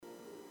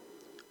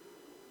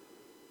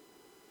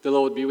The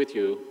Lord be with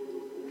you.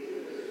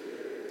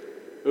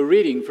 A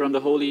reading from the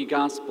Holy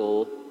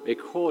Gospel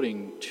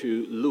according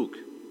to Luke.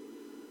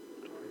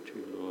 To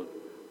you, Lord.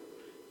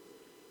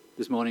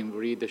 This morning we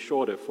read the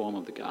shorter form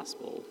of the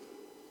Gospel.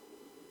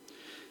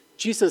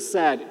 Jesus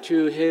said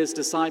to his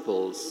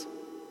disciples,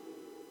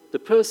 "The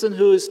person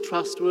who is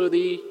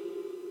trustworthy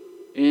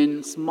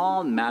in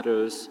small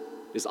matters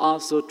is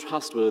also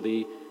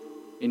trustworthy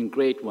in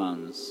great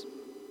ones.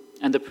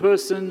 And the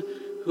person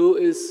who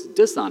is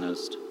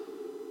dishonest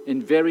in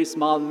very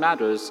small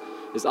matters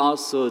is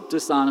also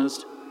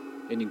dishonest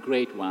in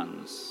great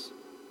ones.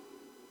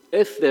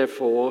 If,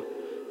 therefore,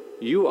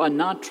 you are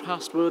not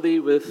trustworthy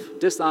with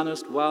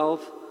dishonest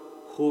wealth,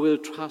 who will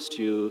trust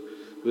you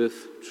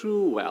with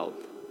true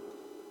wealth?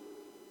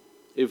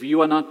 If you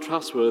are not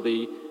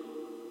trustworthy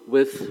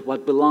with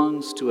what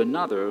belongs to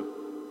another,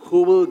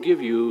 who will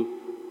give you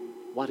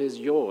what is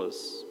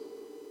yours?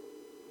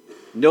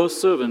 No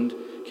servant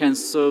can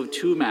serve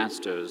two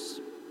masters.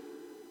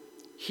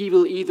 He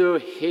will either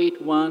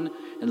hate one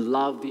and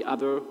love the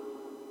other,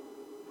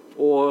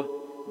 or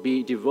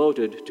be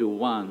devoted to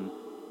one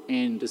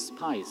and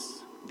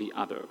despise the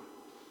other.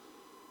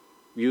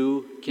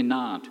 You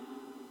cannot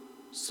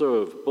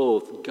serve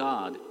both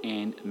God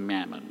and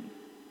mammon."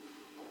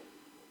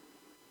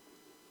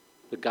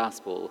 The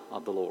Gospel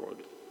of the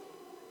Lord.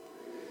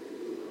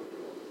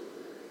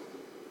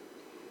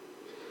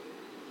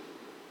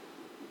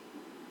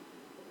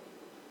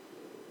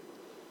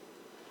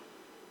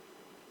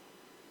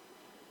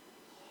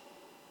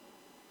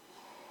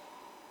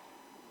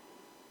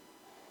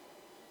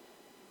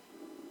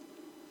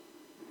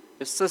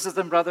 Sisters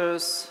and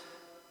brothers,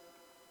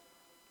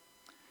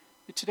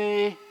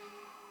 today,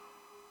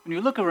 when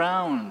you look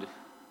around,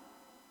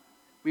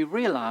 we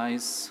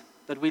realize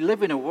that we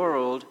live in a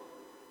world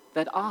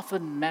that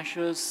often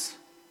measures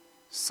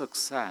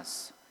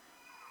success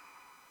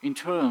in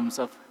terms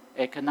of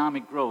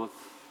economic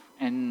growth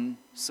and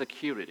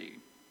security.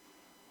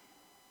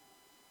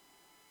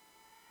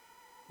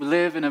 We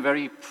live in a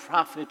very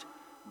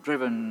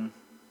profit-driven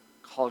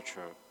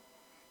culture,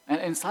 and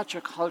in such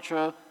a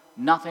culture,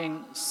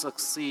 nothing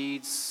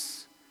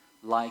succeeds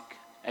like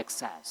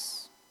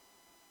excess.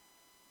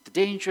 The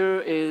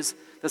danger is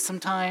that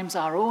sometimes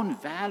our own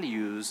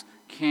values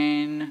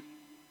can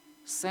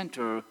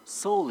center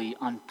solely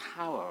on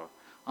power,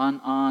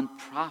 on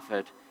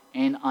profit,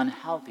 and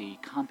unhealthy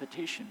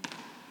competition.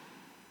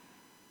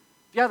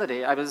 The other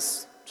day, I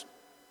was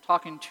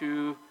talking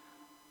to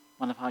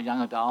one of our young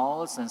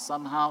adults, and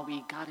somehow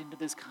we got into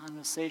this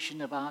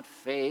conversation about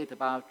faith,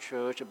 about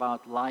church,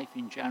 about life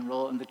in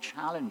general, and the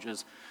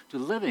challenges to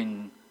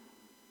living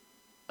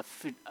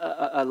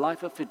a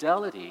life of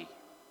fidelity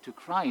to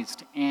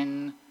Christ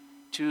and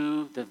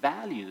to the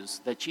values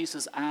that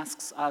Jesus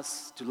asks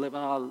us to live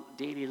our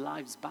daily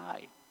lives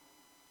by.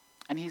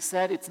 And he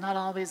said it's not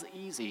always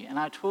easy, and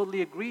I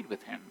totally agreed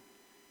with him.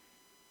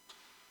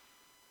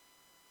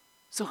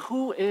 So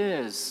who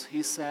is,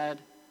 he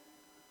said,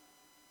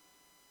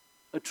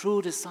 a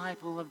true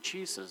disciple of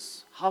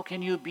Jesus? How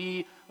can you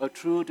be a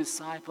true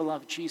disciple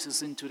of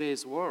Jesus in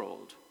today's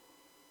world?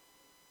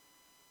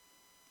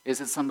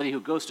 Is it somebody who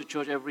goes to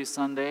church every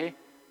Sunday?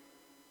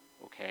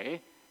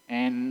 Okay,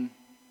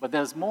 but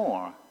there's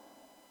more.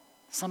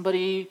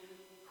 Somebody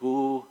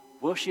who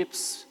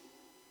worships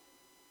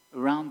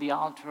around the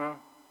altar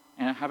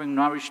and having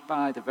nourished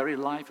by the very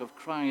life of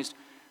Christ,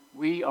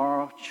 we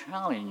are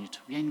challenged,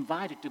 we are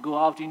invited to go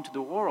out into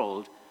the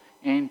world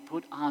and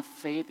put our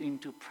faith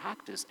into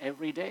practice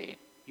every day.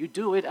 You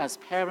do it as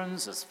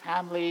parents, as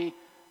family,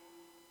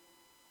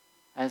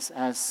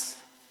 as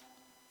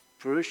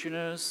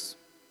parishioners.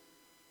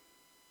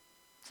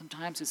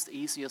 Sometimes it's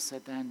easier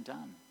said than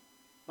done.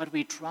 But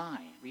we try.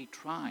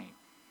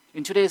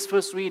 In today's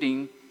first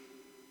reading,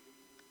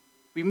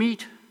 we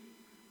meet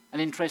an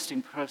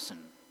interesting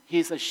person.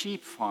 He's a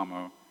sheep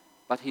farmer,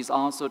 but he's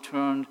also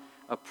turned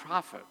a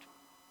prophet.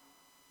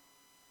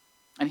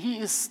 And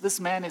this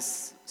man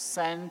is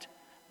sent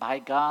by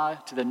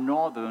God to the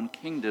northern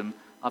kingdom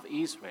of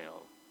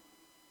Israel.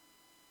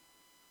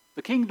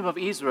 The kingdom of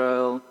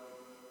Israel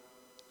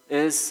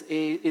is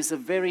a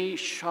very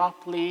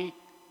sharply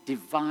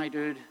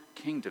divided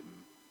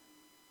kingdom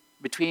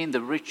between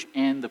the rich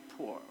and the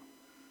poor.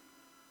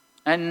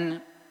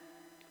 And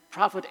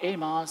Prophet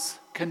Amos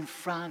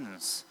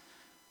confronts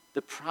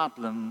the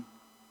problem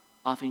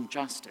of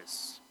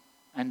injustice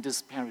and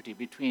disparity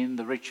between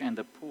the rich and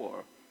the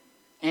poor.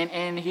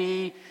 And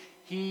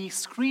he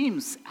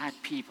screams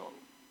at people.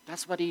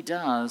 That's what he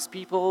does.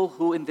 People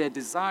who, in their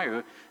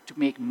desire to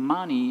make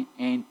money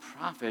and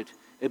profit,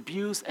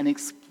 abuse and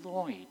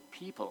exploit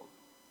people.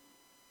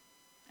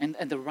 And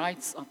the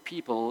rights of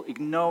people,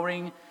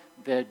 ignoring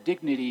their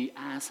dignity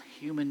as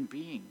human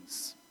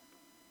beings.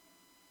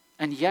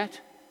 And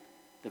yet,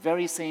 the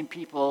very same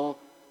people,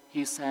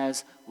 he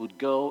says, would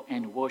go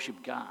and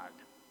worship God.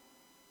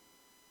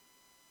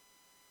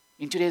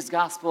 In today's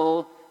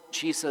gospel,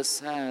 Jesus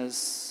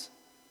says,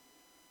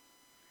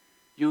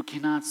 you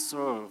cannot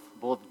serve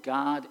both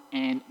God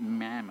and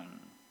mammon.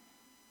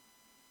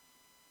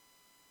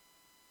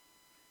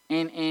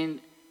 And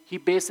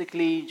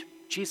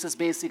Jesus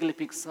basically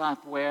picks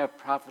up where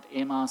Prophet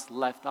Amos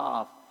left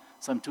off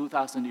some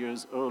 2,000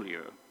 years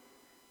earlier.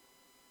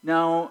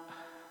 Now,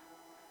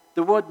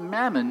 the word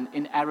mammon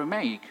in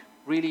Aramaic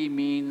really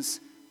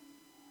means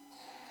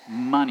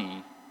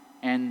money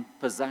and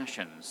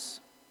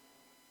possessions.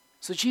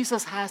 So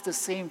Jesus has the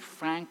same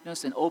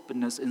frankness and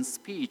openness in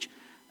speech,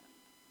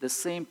 the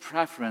same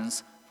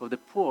preference for the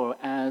poor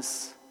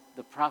as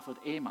the prophet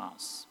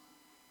Amos.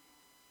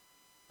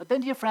 But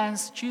then, dear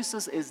friends,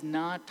 Jesus is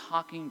not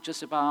talking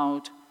just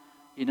about,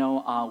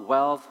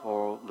 wealth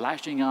or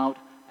lashing out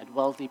at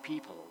wealthy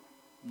people.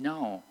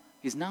 No,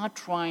 he's not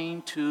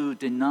trying to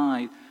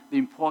deny the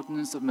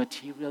importance of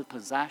material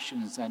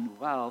possessions and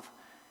wealth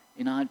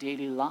in our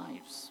daily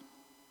lives.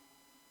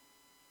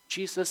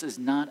 Jesus is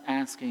not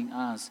asking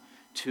us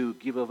to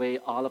give away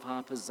all of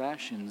our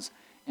possessions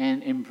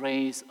and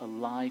embrace a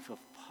life of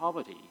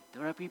poverty.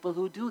 There are people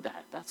who do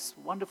that. That's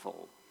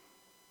wonderful.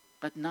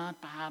 But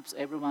not perhaps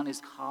everyone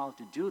is called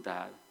to do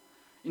that.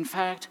 In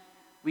fact,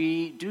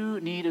 we do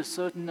need a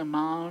certain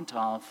amount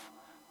of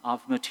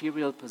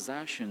material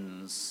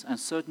possessions and a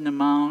certain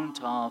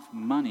amount of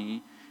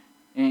money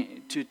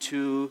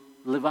to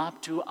live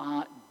up to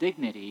our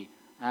dignity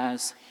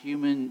as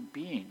human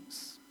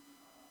beings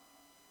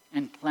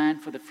and plan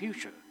for the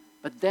future.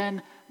 But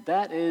then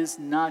that is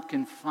not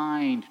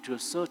confined to a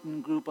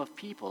certain group of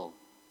people.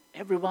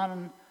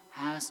 Everyone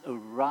has a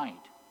right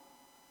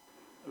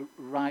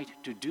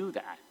to do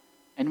that.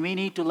 And we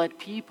need to let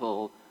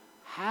people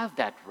have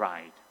that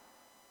right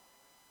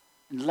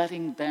and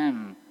letting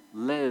them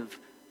live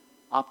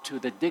up to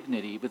the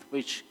dignity with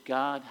which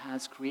God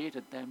has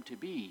created them to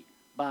be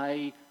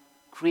by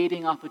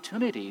creating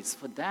opportunities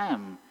for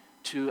them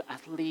to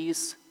at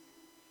least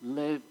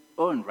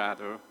earn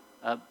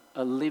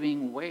a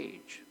living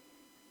wage.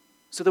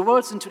 So the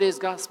words in today's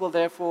gospel,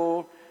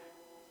 therefore,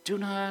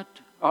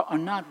 are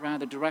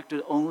not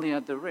directed only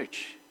at the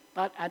rich,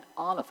 but at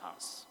all of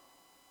us.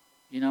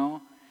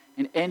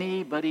 And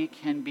anybody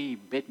can be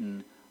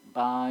bitten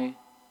by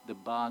the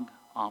bug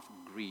of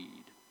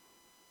greed.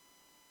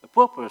 A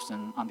poor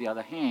person, on the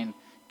other hand,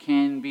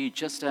 can be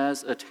just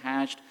as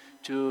attached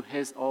to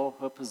his or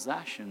her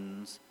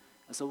possessions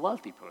as a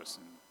wealthy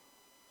person.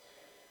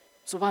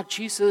 So what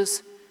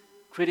Jesus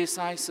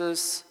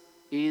criticizes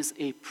is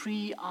a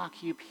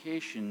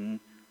preoccupation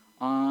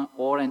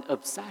or an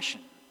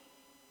obsession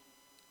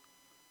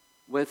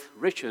with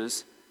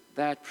riches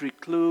that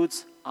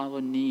precludes our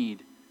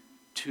need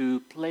to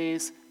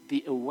place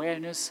the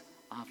awareness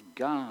of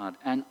God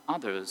and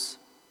others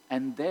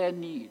and their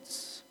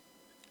needs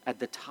at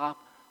the top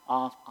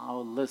of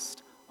our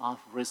list of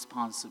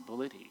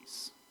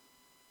responsibilities.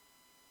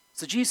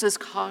 So Jesus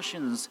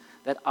cautions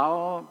that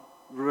our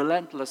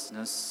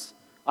relentless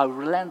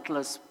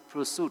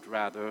pursuit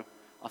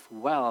of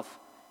wealth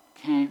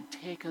can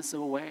take us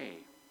away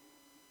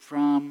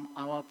from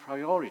our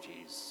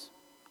priorities,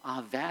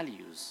 our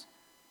values,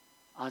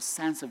 our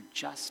sense of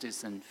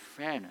justice and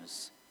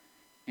fairness,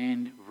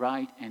 and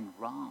right and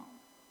wrong.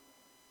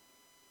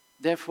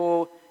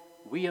 Therefore,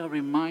 we are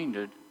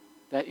reminded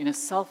that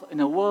in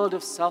a world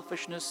of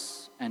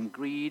selfishness and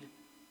greed,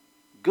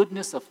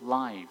 goodness of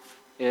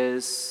life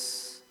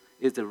is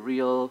the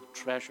real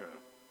treasure.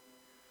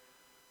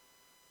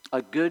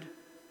 A good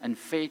and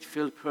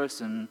faith-filled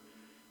person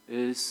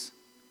is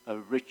a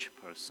rich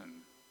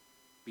person.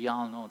 We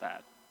all know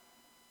that.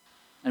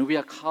 And we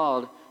are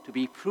called to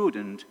be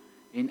prudent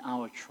in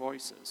our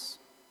choices.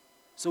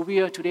 So we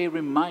are today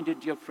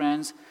reminded, dear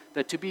friends,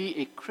 that to be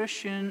a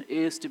Christian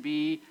is to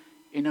be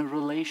in a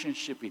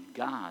relationship with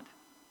God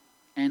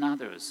and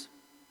others.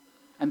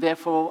 And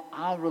therefore,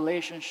 our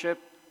relationship,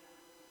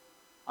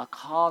 our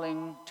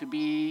calling to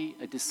be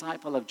a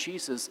disciple of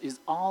Jesus is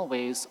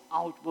always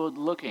outward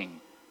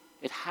looking.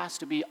 It has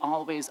to be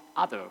always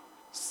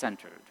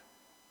other-centered.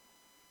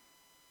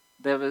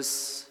 There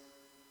was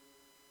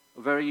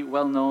a very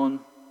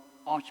well-known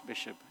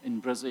archbishop in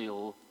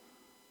Brazil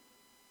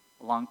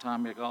a long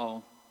time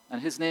ago,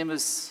 and his name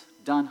is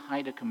Dom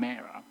Haida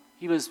Camara.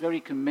 He was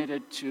very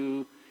committed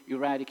to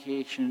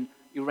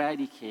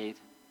eradicate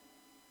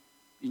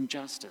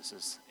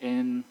injustices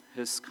in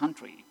his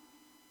country.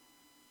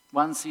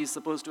 Once he's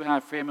supposed to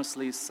have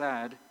famously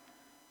said,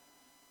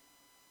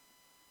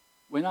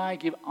 "When I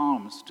give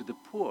alms to the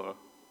poor,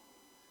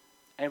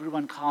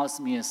 everyone calls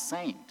me a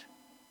saint.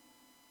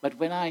 But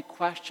when I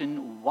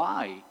question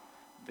why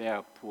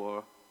they're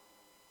poor,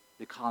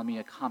 they call me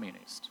a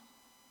communist."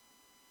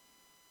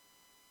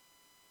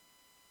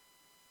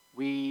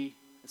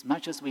 As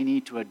much as we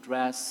need to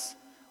address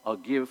or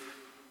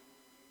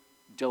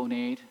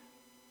donate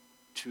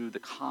to the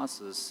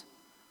causes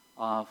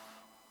of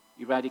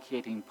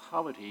eradicating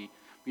poverty,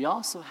 we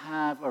also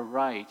have a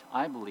right,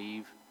 I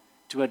believe,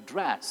 to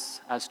address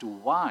as to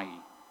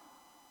why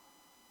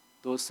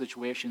those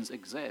situations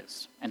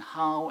exist and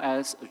how,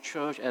 as a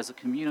church, as a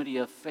community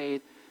of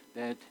faith,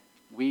 that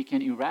we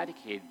can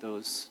eradicate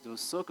those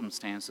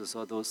circumstances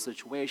or those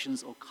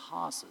situations or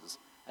causes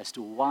as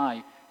to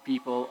why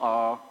people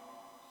are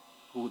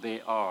who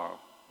they are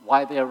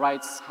why their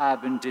rights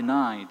have been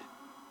denied,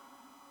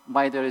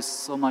 why there is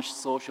so much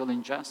social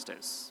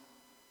injustice.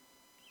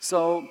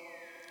 So,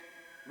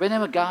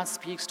 whenever God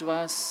speaks to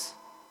us,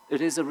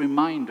 it is a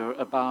reminder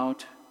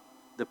about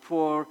the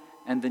poor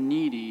and the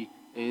needy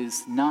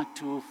is not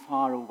too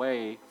far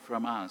away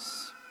from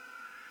us.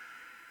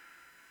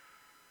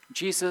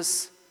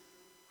 Jesus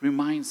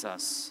reminds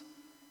us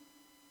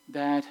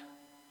that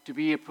to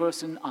be a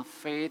person of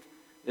faith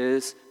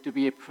is to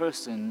be a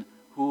person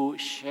who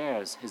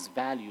shares his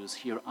values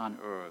here on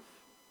earth.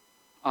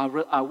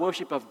 Our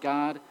worship of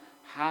God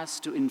has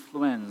to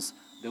influence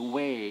the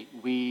way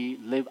we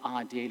live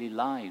our daily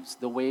lives,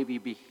 the way we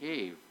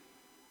behave.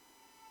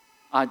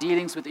 Our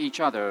dealings with each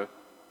other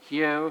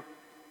here,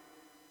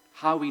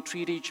 how we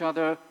treat each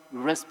other,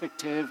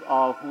 irrespective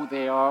of who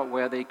they are,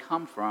 where they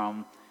come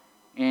from,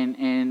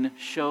 and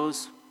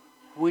shows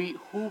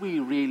who we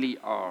really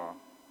are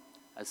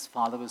as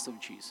followers of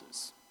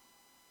Jesus,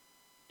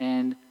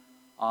 and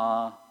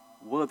our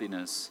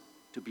worthiness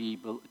to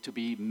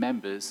be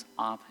members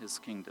of his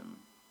kingdom.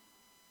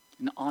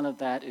 And all of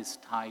that is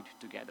tied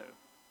together.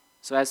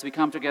 So as we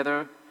come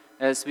together,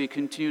 as we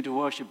continue to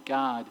worship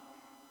God,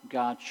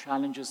 God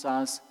challenges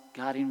us,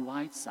 God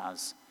invites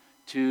us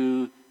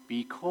to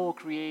be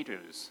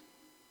co-creators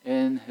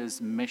in his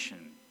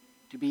mission,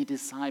 to be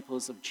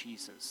disciples of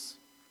Jesus.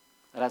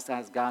 Let us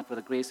ask God for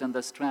the grace and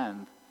the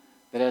strength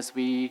that as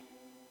we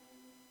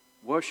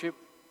worship,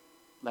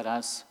 let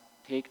us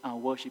take our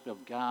worship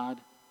of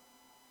God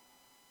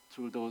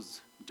through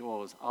those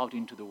doors out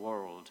into the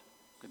world.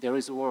 There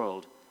is a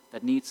world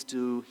that needs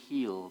to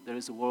heal. There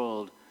is a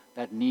world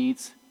that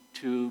needs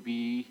to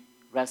be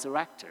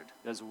resurrected.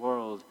 There's a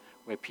world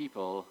where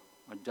people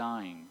are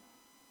dying,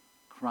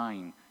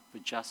 crying for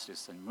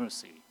justice and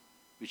mercy,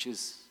 which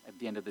is, at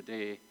the end of the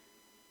day,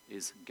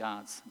 is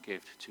God's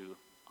gift to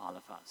all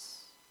of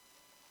us.